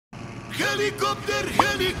Helicopter,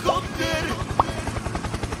 helicopter.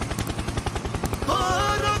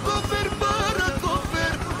 Paracofer,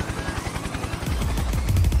 paracofer.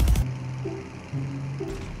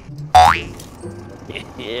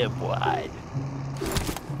 Yeah, boy.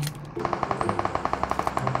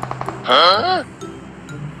 Huh?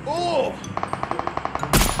 Oh!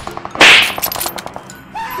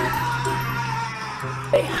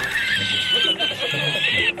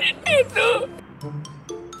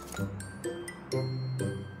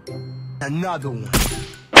 Another one.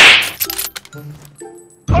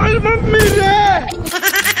 I'm a minute!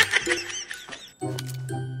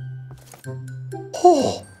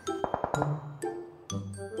 Oh!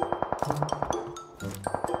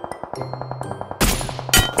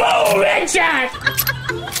 Boom! Headshot!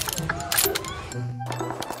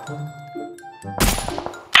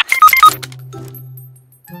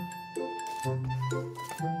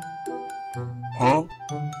 Huh?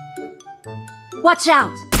 Watch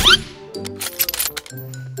out!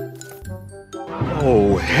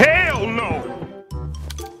 Oh, hell no!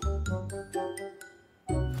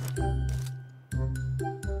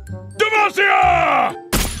 Demacia!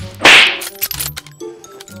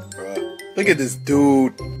 Bruh, look at this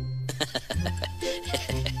dude.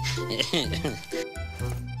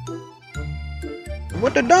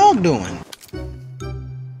 What the dog doing?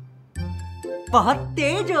 बहुत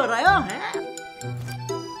तेज हो रहा है।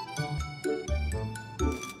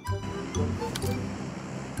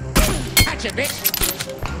 Catch it, bitch!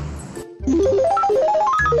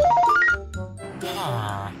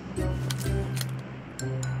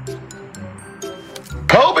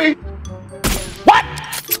 Kobe! What?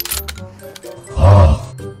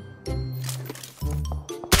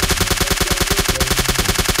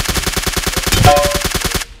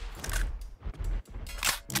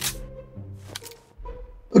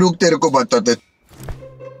 रुक तेरे को बताते।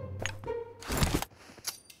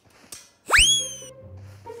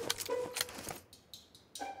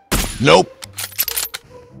 Nope.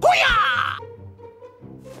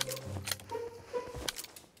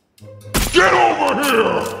 Get over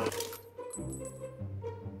here!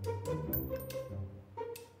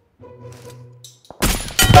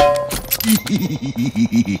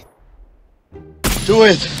 Do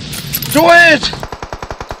it! Do it!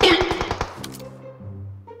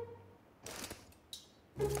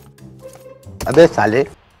 अबे साले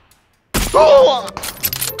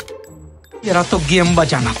तेरा तो गेम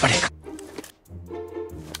बजाना पड़ेगा।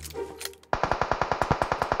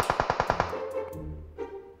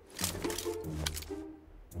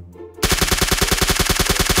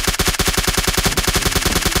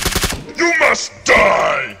 You must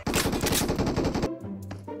die!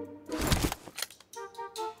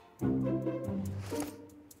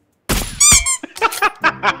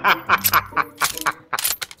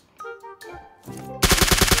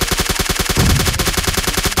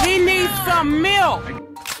 We need some milk.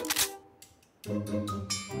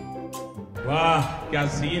 वाह क्या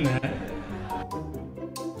सीन है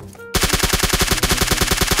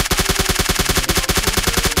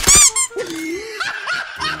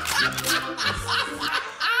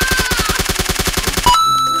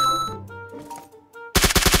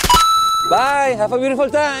Bye, have a beautiful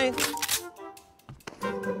time.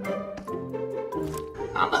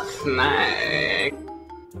 I'm a snack.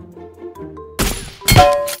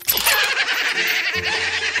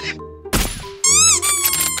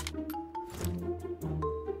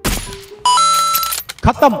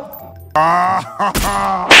 खत्म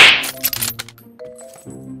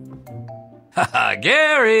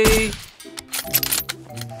Gary.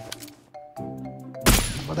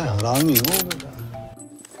 बड़ा हरामी हो बेटा।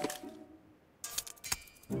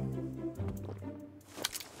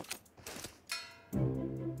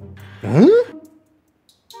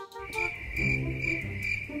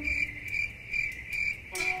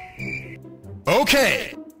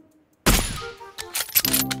 Okay.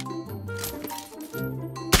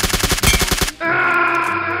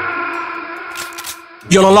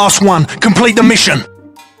 You're the last one. Complete the mission.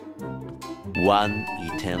 One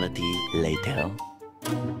eternity later.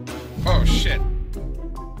 Oh shit.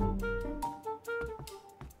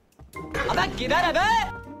 अबे किधर है बे?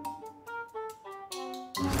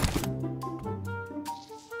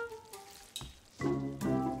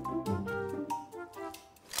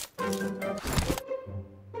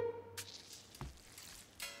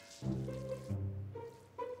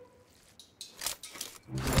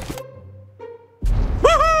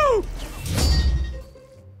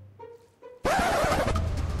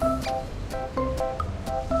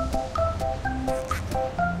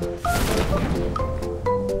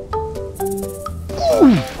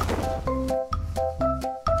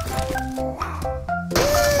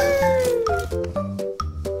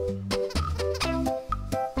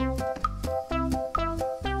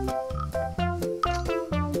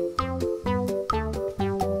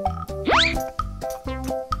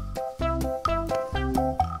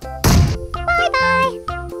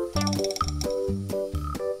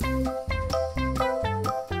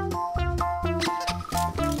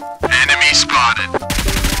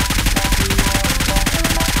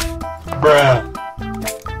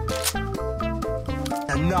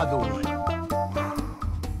 Another one.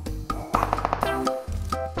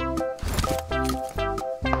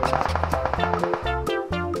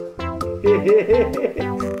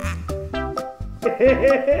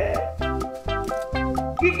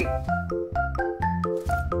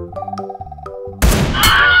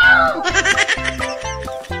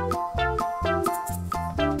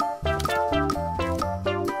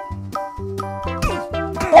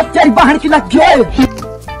 तेरी बाहर की लग गया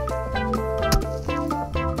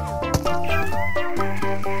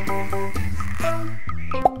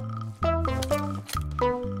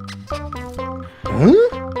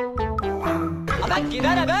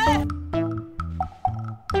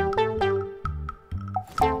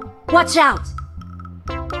Watch out!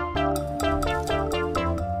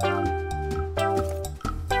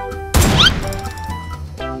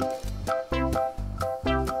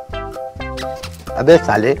 अबे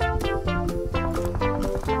साले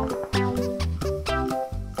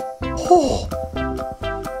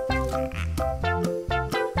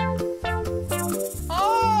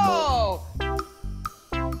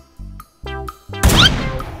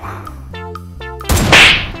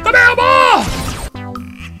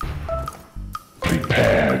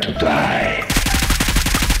Prepare to die.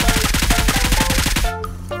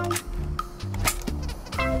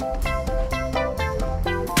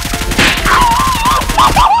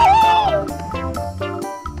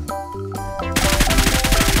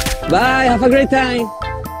 Bye, have a great time.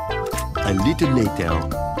 A little later.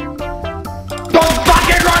 Don't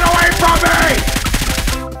fucking run away from me!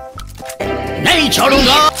 नहीं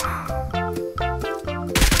छोड़ूंगा.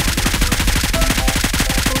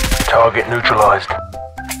 Target neutralized.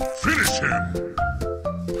 Finish him.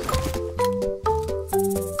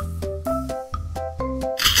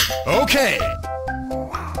 Okay.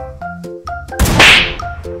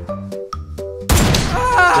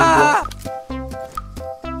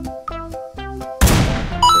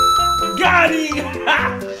 Got him!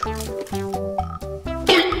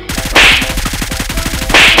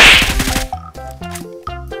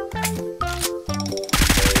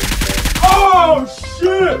 Oh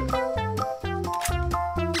shit!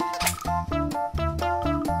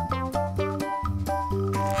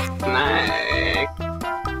 Snack.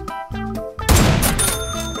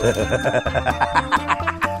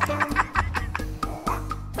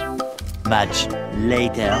 Much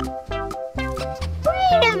later.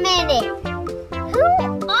 Wait a minute. Who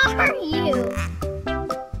are you?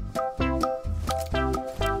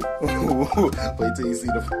 Wait till you see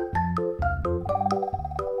the.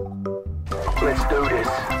 Let's do this.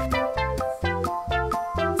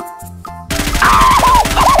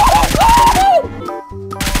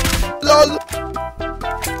 LOL.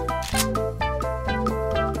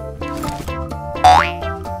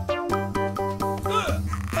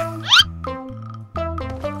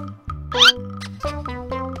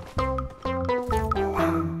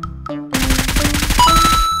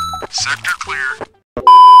 Sector clear.